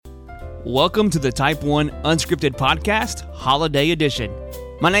Welcome to the Type 1 Unscripted Podcast, Holiday Edition.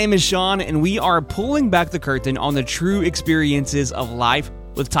 My name is Sean, and we are pulling back the curtain on the true experiences of life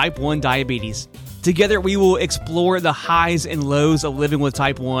with Type 1 diabetes. Together, we will explore the highs and lows of living with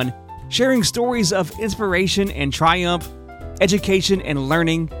Type 1, sharing stories of inspiration and triumph, education and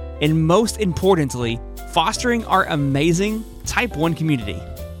learning, and most importantly, fostering our amazing Type 1 community.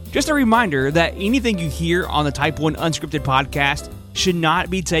 Just a reminder that anything you hear on the Type 1 Unscripted Podcast should not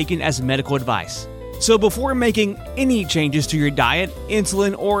be taken as medical advice. So before making any changes to your diet,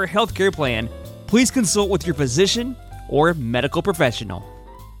 insulin, or healthcare plan, please consult with your physician or medical professional.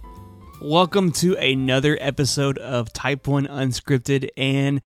 Welcome to another episode of Type 1 Unscripted,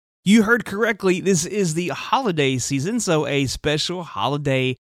 and you heard correctly, this is the holiday season, so a special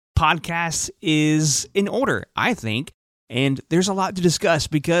holiday podcast is in order, I think, and there's a lot to discuss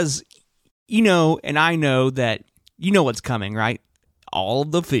because you know, and I know that you know what's coming, right? All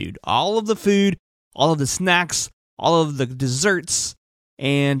of the food, all of the snacks, all of the desserts,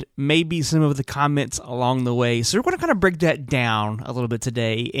 and maybe some of the comments along the way. So we're going to kind of break that down a little bit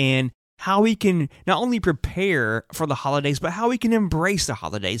today and how we can not only prepare for the holidays, but how we can embrace the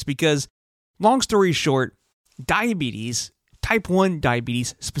holidays. Because long story short, diabetes, type 1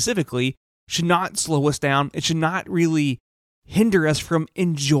 diabetes specifically, should not slow us down. It should not really hinder us from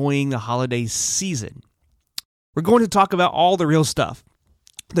enjoying the holiday season. We're going to talk about all the real stuff,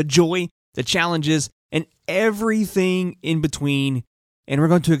 the joy, the challenges, and everything in between. And we're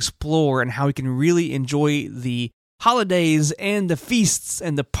going to explore and how we can really enjoy the holidays and the feasts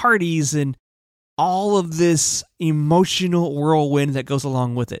and the parties and all of this emotional whirlwind that goes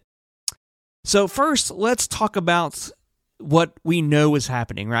along with it. So first, let's talk about what we know is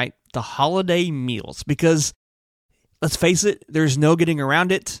happening, right? The holiday meals, because let's face it, there's no getting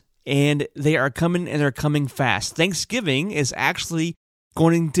around it. And they are coming, and they're coming fast. Thanksgiving is actually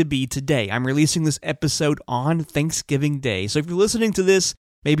going to be today. I'm releasing this episode on Thanksgiving Day. So if you're listening to this,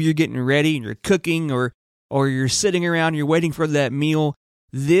 maybe you're getting ready and you're cooking or you're sitting around, you're waiting for that meal.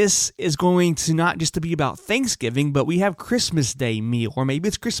 This is going to not just to be about Thanksgiving, but we have Christmas Day meal, or maybe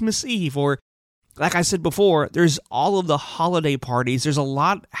it's Christmas Eve, or like I said before, there's all of the holiday parties. There's a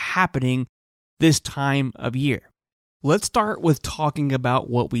lot happening this time of year. Let's start with talking about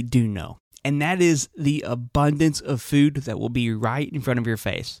what we do know, and that is the abundance of food that will be right in front of your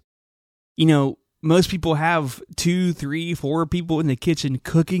face. You know, most people have 2, 3, 4 people in the kitchen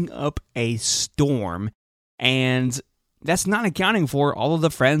cooking up a storm, and that's not accounting for all of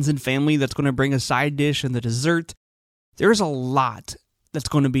the friends and family that's going to bring a side dish and the dessert. There's a lot that's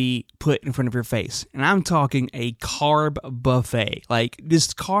going to be put in front of your face, and I'm talking a carb buffet, like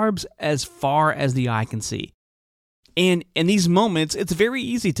just carbs as far as the eye can see. And in these moments, it's very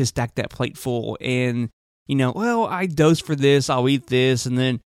easy to stack that plate full and, you know, well, I dosed for this, I'll eat this, and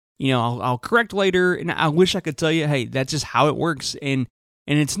then, you know, I'll correct later. And I wish I could tell you, hey, that's just how it works. And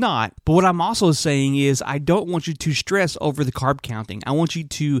it's not. But what I'm also saying is I don't want you to stress over the carb counting. I want you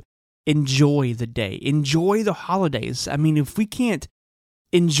to enjoy the day, enjoy the holidays. I mean, if we can't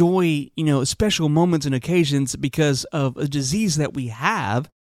enjoy, you know, special moments and occasions because of a disease that we have,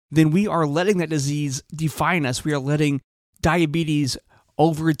 then we are letting that disease define us. We are letting diabetes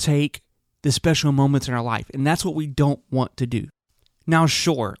overtake the special moments in our life, and that's what we don't want to do. Now,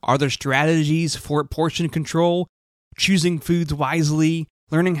 sure, are there strategies for portion control, choosing foods wisely,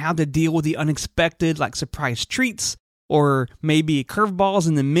 learning how to deal with the unexpected, like surprise treats, or maybe curveballs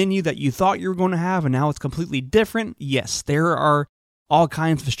in the menu that you thought you were going to have, and now it's completely different? Yes, there are all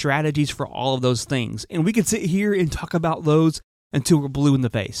kinds of strategies for all of those things, and we could sit here and talk about those until we're blue in the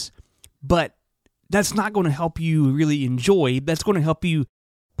face. But that's not going to help you really enjoy. That's going to help you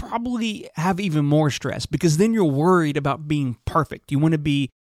probably have even more stress because then you're worried about being perfect. You want to be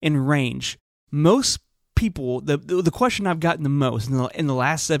in range. Most people, the question I've gotten the most in the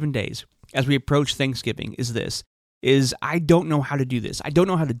last 7 days as we approach Thanksgiving is this, is I don't know how to do this. I don't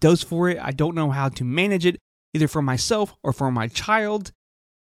know how to dose for it. I don't know how to manage it, either for myself or for my child.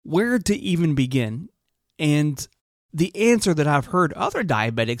 Where to even begin? And the answer that I've heard other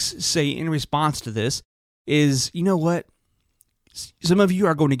diabetics say in response to this is, you know what? Some of you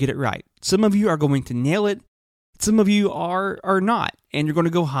are going to get it right. Some of you are going to nail it. Some of you are not. And you're going to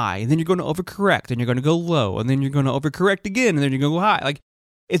go high. And then you're going to overcorrect. And you're going to go low. And then you're going to overcorrect again. And then you're going to go high. Like,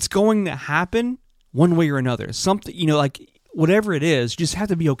 it's going to happen one way or another. Something, you know, like, whatever it is, you just have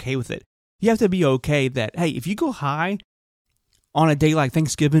to be okay with it. You have to be okay that, hey, if you go high on a day like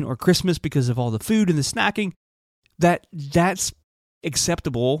Thanksgiving or Christmas because of all the food and the snacking, that's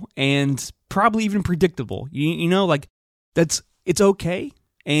acceptable and probably even predictable. You know, like it's okay,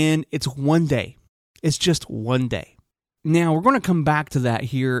 and it's one day. It's just one day. Now, we're going to come back to that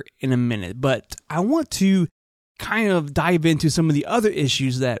here in a minute, but I want to kind of dive into some of the other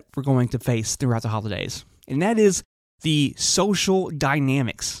issues that we're going to face throughout the holidays, and that is the social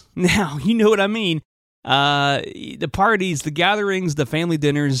dynamics. Now, you know what I mean. The parties, the gatherings, the family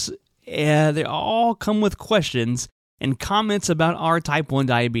dinners, they all come with questions and comments about our type 1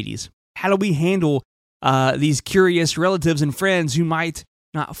 diabetes. How do we handle these curious relatives and friends who might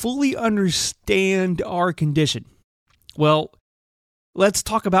not fully understand our condition? Well, let's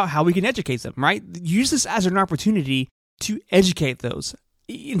talk about how we can educate them, right? Use this as an opportunity to educate those.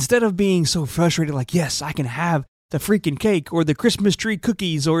 Instead of being so frustrated, like, yes, I can have the freaking cake or the Christmas tree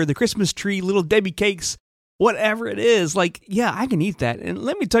cookies or the Christmas tree little Debbie cakes, whatever it is, like, yeah, I can eat that. And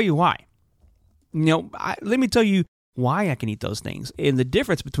let me tell you why. Let me tell you why I can eat those things and the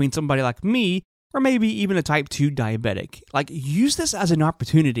difference between somebody like me or maybe even a type 2 diabetic. Like, use this as an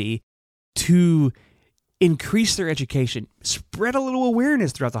opportunity to increase their education, spread a little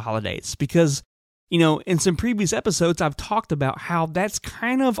awareness throughout the holidays, because, in some previous episodes, I've talked about how that's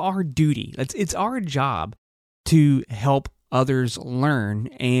kind of our duty. It's our job to help others learn.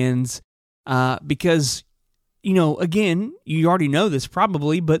 And because, again, you already know this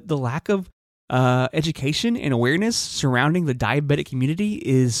probably, but the lack of education and awareness surrounding the diabetic community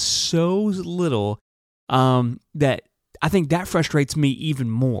is so little that I think that frustrates me even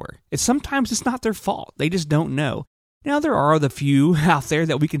more. Sometimes it's not their fault. They just don't know. Now, there are the few out there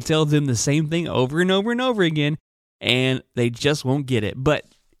that we can tell them the same thing over and over and over again, and they just won't get it. But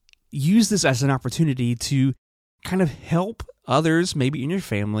use this as an opportunity to kind of help others, maybe in your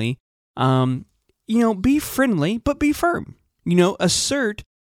family, be friendly, but be firm. Assert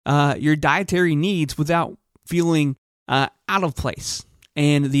your dietary needs without feeling out of place,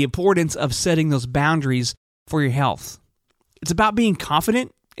 and the importance of setting those boundaries for your health. It's about being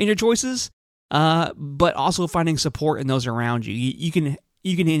confident in your choices, but also finding support in those around you. You can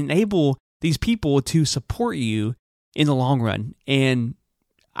enable these people to support you in the long run, and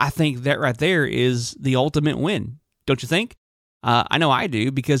I think that right there is the ultimate win. Don't you think? I know I do,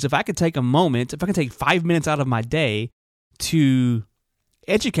 because if I could take 5 minutes out of my day to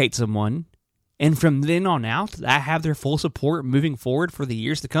educate someone, and from then on out, I have their full support moving forward for the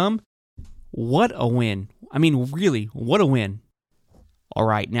years to come, what a win. I mean, really, what a win. All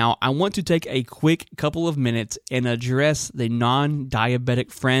right, now I want to take a quick couple of minutes and address the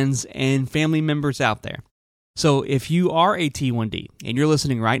non-diabetic friends and family members out there. So if you are a T1D and you're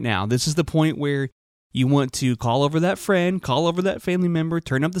listening right now, this is the point where you want to call over that friend, call over that family member,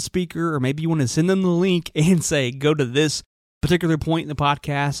 turn up the speaker, or maybe you want to send them the link and say, go to this particular point in the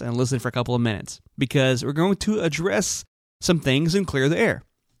podcast and listen for a couple of minutes, because we're going to address some things and clear the air.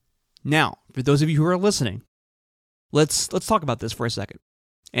 Now, for those of you who are listening, let's talk about this for a second.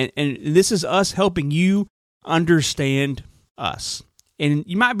 And this is us helping you understand us. And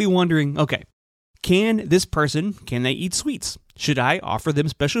you might be wondering, okay, can they eat sweets? Should I offer them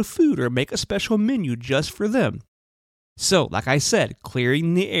special food or make a special menu just for them? So, like I said,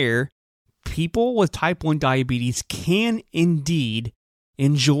 clearing the air, people with type 1 diabetes can indeed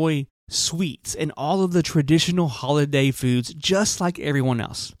enjoy sweets and all of the traditional holiday foods just like everyone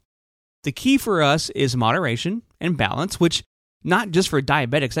else. The key for us is moderation and balance, which not just for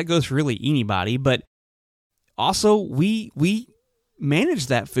diabetics, that goes for really anybody, but also we manage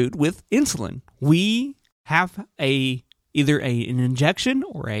that food with insulin. We have either an injection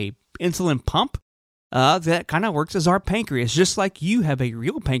or a insulin pump that kind of works as our pancreas. Just like you have a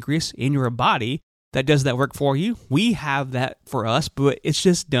real pancreas in your body that does that work for you, we have that for us, but it's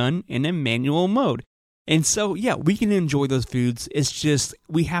just done in a manual mode. And so, yeah, we can enjoy those foods. It's just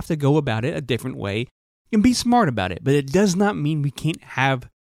we have to go about it a different way and be smart about it. But it does not mean we can't have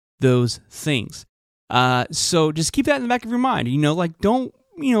those things. So just keep that in the back of your mind. Don't,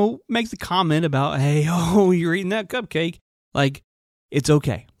 make the comment about, hey, you're eating that cupcake. Like, it's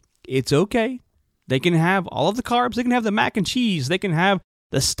okay. It's okay. They can have all of the carbs. They can have the mac and cheese. They can have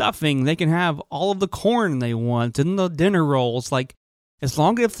the stuffing. They can have all of the corn they want and the dinner rolls. Like, as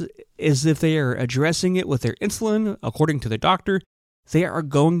long as if they are addressing it with their insulin, according to the doctor, they are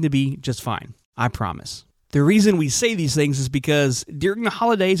going to be just fine. I promise. The reason we say these things is because during the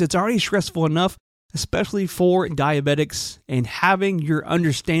holidays, it's already stressful enough, especially for diabetics, and having your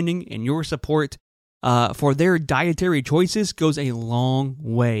understanding and your support for their dietary choices goes a long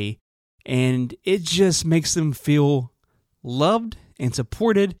way. And it just makes them feel loved and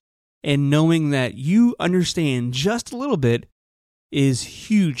supported, and knowing that you understand just a little bit is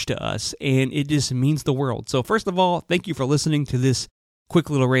huge to us, and it just means the world. So first of all, thank you for listening to this quick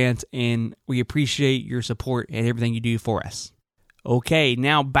little rant, and we appreciate your support and everything you do for us. Okay,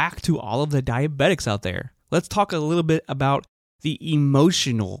 now back to all of the diabetics out there. let's talk a little bit about the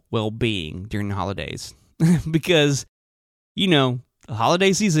emotional well-being during the holidays. Because, the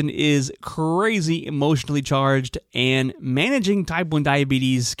holiday season is crazy emotionally charged, and managing type 1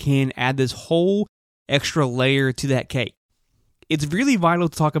 diabetes can add this whole extra layer to that cake. It's really vital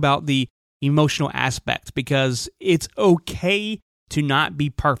to talk about the emotional aspect because it's okay to not be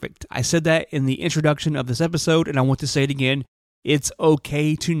perfect. I said that in the introduction of this episode, and I want to say it again. It's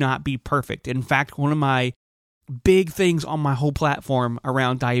okay to not be perfect. In fact, one of my big things on my whole platform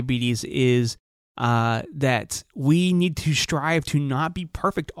around diabetes is that we need to strive to not be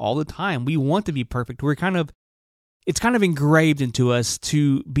perfect all the time. We want to be perfect. It's kind of engraved into us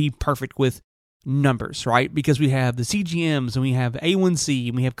to be perfect with numbers, right? Because we have the CGMs and we have A1C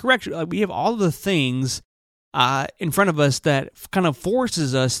and we have correction. We have all of the things in front of us that kind of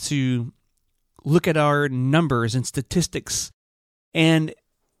forces us to look at our numbers and statistics. And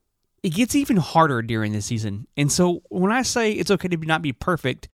it gets even harder during this season. And so when I say it's okay to not be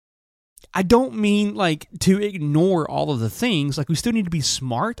perfect, I don't mean to ignore all of the things. We still need to be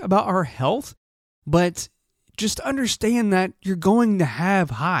smart about our health, but just understand that you're going to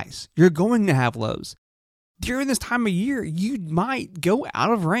have highs. You're going to have lows. During this time of year, you might go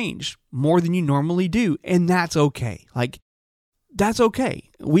out of range more than you normally do, and that's okay. That's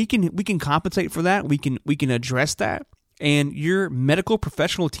okay. We can compensate for that. We can address that. And your medical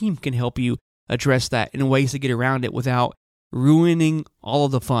professional team can help you address that in ways to get around it without ruining all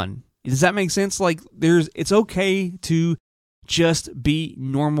of the fun. Does that make sense? It's okay to just be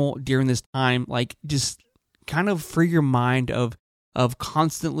normal during this time. Just kind of free your mind of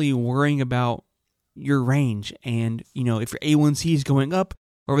constantly worrying about your range and, if your A1C is going up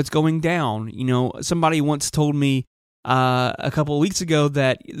or if it's going down. Somebody once told me a couple of weeks ago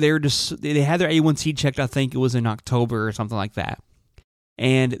that they had their A1C checked. I think it was in October or something like that,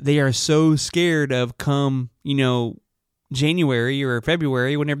 and they are so scared of come January or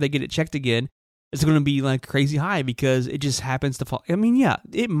February, whenever they get it checked again, it's going to be crazy high because it just happens to fall. I mean, yeah,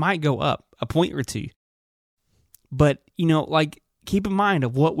 it might go up a point or two, but keep in mind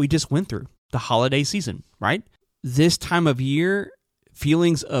of what we just went through, the holiday season, right? This time of year,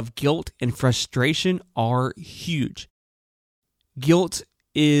 feelings of guilt and frustration are huge. Guilt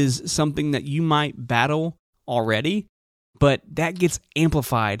is something that you might battle already, but that gets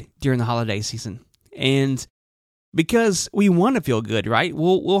amplified during the holiday season. And because we want to feel good, right?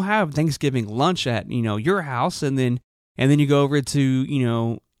 We'll have Thanksgiving lunch at, your house, and then you go over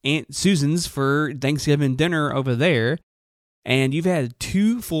to, Aunt Susan's for Thanksgiving dinner over there, and you've had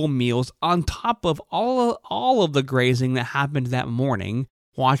 2 full meals on top of all of the grazing that happened that morning,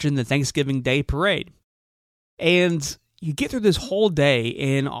 watching the Thanksgiving Day parade. And you get through this whole day,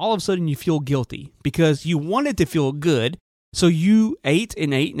 and all of a sudden you feel guilty because you wanted to feel good, so you ate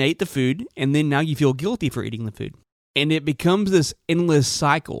the food, and then now you feel guilty for eating the food. And it becomes this endless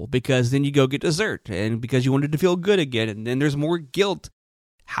cycle because then you go get dessert, and because you wanted to feel good again, and then there's more guilt.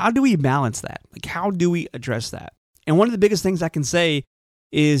 How do we balance that? How do we address that? And one of the biggest things I can say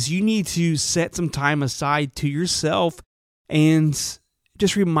is you need to set some time aside to yourself and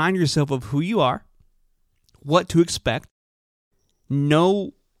just remind yourself of who you are, what to expect,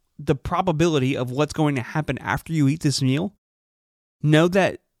 know the probability of what's going to happen after you eat this meal. Know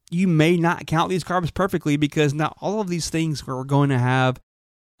that you may not count these carbs perfectly because not all of these things are going to have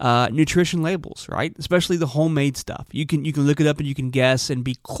nutrition labels, right? Especially the homemade stuff. You can look it up and you can guess and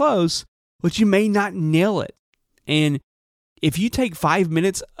be close, but you may not nail it. And if you take 5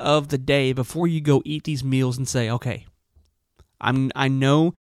 minutes of the day before you go eat these meals and say, okay, I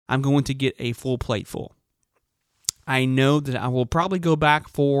know I'm going to get a full plate full. I know that I will probably go back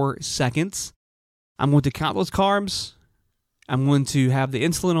for seconds. I'm going to count those carbs. I'm going to have the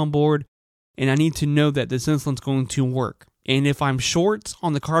insulin on board, and I need to know that this insulin's going to work. And if I'm short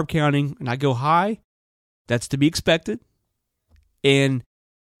on the carb counting and I go high, that's to be expected. And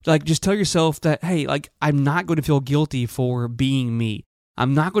just tell yourself that, hey, I'm not going to feel guilty for being me.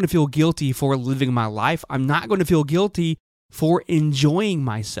 I'm not going to feel guilty for living my life. I'm not going to feel guilty for enjoying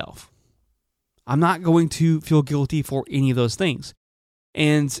myself. I'm not going to feel guilty for any of those things.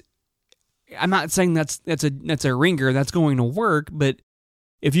 And I'm not saying that's a ringer that's going to work, but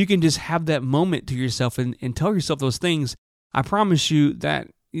if you can just have that moment to yourself and tell yourself those things, I promise you that,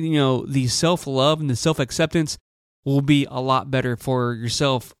 the self-love and the self-acceptance will be a lot better for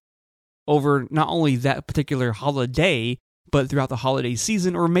yourself over not only that particular holiday, but throughout the holiday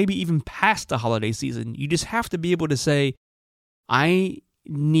season, or maybe even past the holiday season. You just have to be able to say, I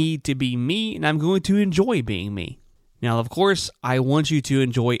need to be me, and I'm going to enjoy being me. Now, of course, I want you to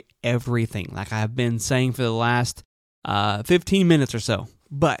enjoy everything, like I've been saying for the last 15 minutes or so.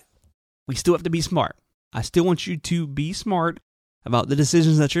 But we still have to be smart. I still want you to be smart about the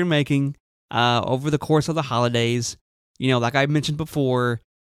decisions that you're making over the course of the holidays. Like I mentioned before,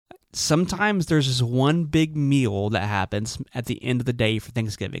 sometimes there's just one big meal that happens at the end of the day for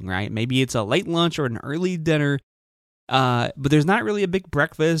Thanksgiving, right? Maybe it's a late lunch or an early dinner, but there's not really a big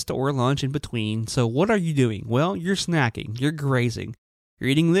breakfast or lunch in between. So what are you doing? Well, you're snacking, you're grazing, you're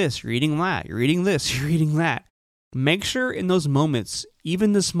eating this, you're eating that, you're eating this, you're eating that. Make sure in those moments,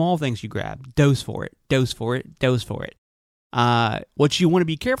 even the small things you grab, dose for it, dose for it, dose for it. What you want to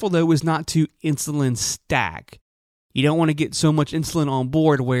be careful, though, is not to insulin stack. You don't want to get so much insulin on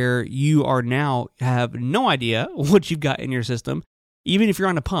board where you are now have no idea what you've got in your system. Even if you're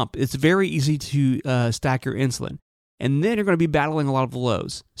on a pump, it's very easy to stack your insulin. And then you're going to be battling a lot of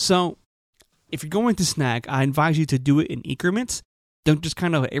lows. So if you're going to snack, I advise you to do it in increments. Don't just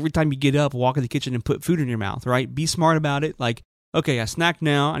kind of every time you get up, walk in the kitchen and put food in your mouth, right? Be smart about it. Like, okay, I snack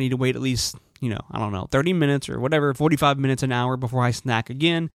now. I need to wait at least, 30 minutes or whatever, 45 minutes, an hour before I snack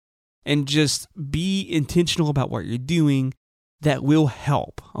again. And just be intentional about what you're doing. That will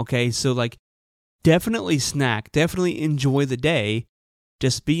help, okay? So, definitely snack. Definitely enjoy the day.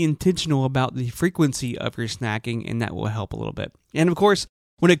 Just be intentional about the frequency of your snacking, and that will help a little bit. And, of course,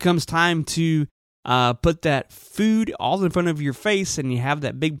 when it comes time to put that food all in front of your face and you have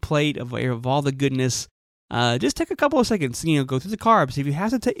that big plate of all the goodness, just take a couple of seconds, go through the carbs. If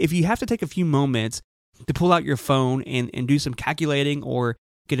you have to take a few moments to pull out your phone and do some calculating or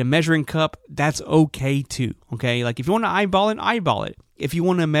get a measuring cup, that's okay too, okay? Like if you want to eyeball it. If you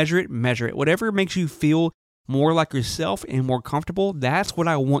want to measure it, measure it. Whatever makes you feel more like yourself and more comfortable, that's what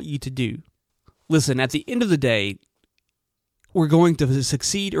I want you to do. Listen, at the end of the day, we're going to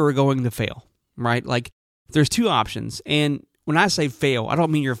succeed or we're going to fail, right? Like there's two options. And when I say fail, I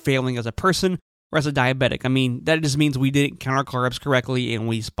don't mean you're failing as a person or as a diabetic. I mean, that just means we didn't count our carbs correctly and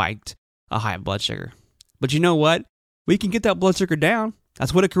we spiked a high blood sugar. But you know what? We can get that blood sugar down.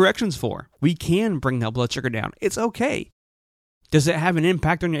 That's what a correction's for. We can bring that blood sugar down. It's okay. Does it have an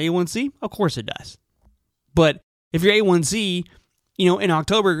impact on your A1C? Of course it does. But if your A1C, in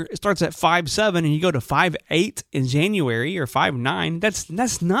October it starts at 5.7 and you go to 5.8 in January or 5.9,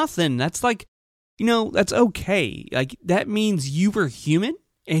 that's nothing. That's that's okay. Like that means you were human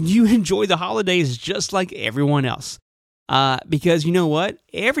and you enjoy the holidays just like everyone else. Because you know what?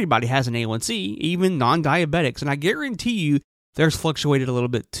 Everybody has an A1C, even non-diabetics. And I guarantee you theirs fluctuated a little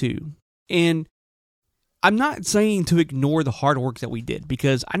bit too. And I'm not saying to ignore the hard work that we did,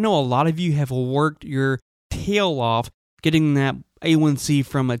 because I know a lot of you have worked your tail off getting that A1C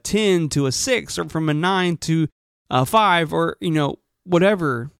from a 10 to a 6 or from a 9 to a 5 or,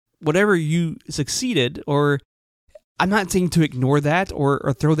 whatever you succeeded. Or I'm not saying to ignore that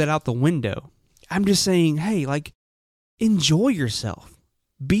or throw that out the window. I'm just saying, hey, enjoy yourself.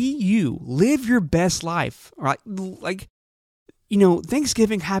 Be you. Live your best life. All right?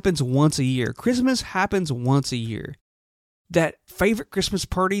 Thanksgiving happens once a year. Christmas happens once a year. That favorite Christmas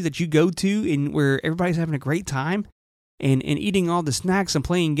party that you go to and where everybody's having a great time and eating all the snacks and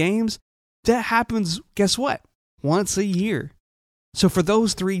playing games, that happens, guess what? Once a year. So for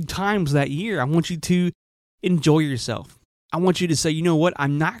those 3 times that year, I want you to enjoy yourself. I want you to say, you know what?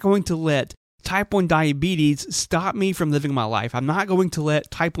 I'm not going to let type 1 diabetes stop me from living my life. I'm not going to let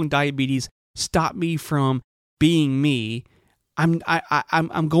type 1 diabetes stop me from being me. I'm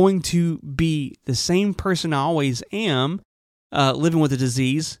going to be the same person I always am, living with the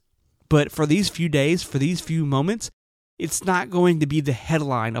disease. But for these few days, for these few moments, it's not going to be the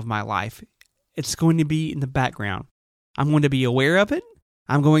headline of my life. It's going to be in the background. I'm going to be aware of it.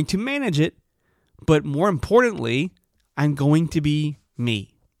 I'm going to manage it. But more importantly, I'm going to be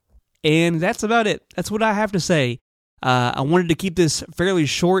me. And that's about it. That's what I have to say. I wanted to keep this fairly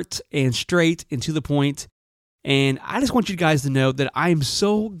short and straight and to the point. And I just want you guys to know that I am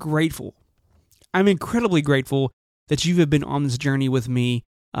so grateful. I'm incredibly grateful that you have been on this journey with me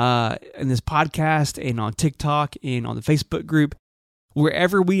in this podcast and on TikTok and on the Facebook group.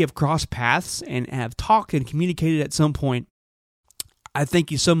 Wherever we have crossed paths and have talked and communicated at some point, I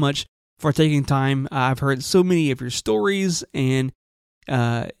thank you so much for taking time. I've heard so many of your stories, and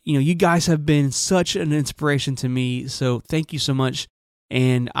you guys have been such an inspiration to me. So thank you so much.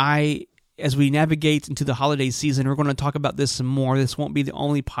 And as we navigate into the holiday season, we're going to talk about this some more. This won't be the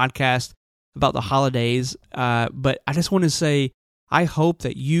only podcast about the holidays, but I just want to say I hope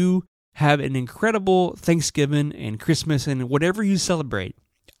that you have an incredible Thanksgiving and Christmas and whatever you celebrate.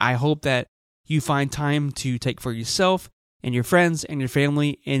 I hope that you find time to take for yourself and your friends and your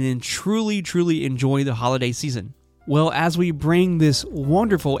family and then truly, truly enjoy the holiday season. Well, as we bring this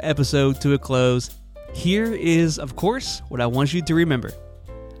wonderful episode to a close, here is, of course, what I want you to remember.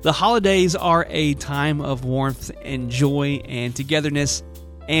 The holidays are a time of warmth and joy and togetherness,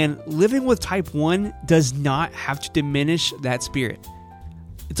 and living with Type 1 does not have to diminish that spirit.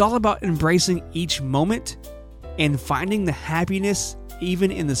 It's all about embracing each moment and finding the happiness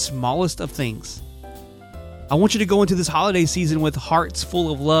even in the smallest of things. I want you to go into this holiday season with hearts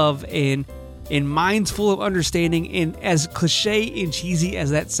full of love and minds full of understanding, and as cliche and cheesy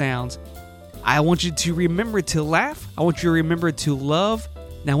as that sounds, I want you to remember to laugh, I want you to remember to love,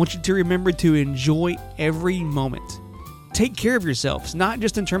 and I want you to remember to enjoy every moment. Take care of yourselves, not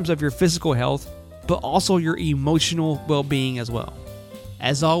just in terms of your physical health, but also your emotional well-being as well.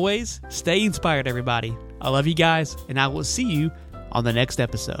 As always, stay inspired, everybody. I love you guys, and I will see you on the next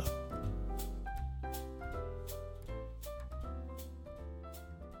episode.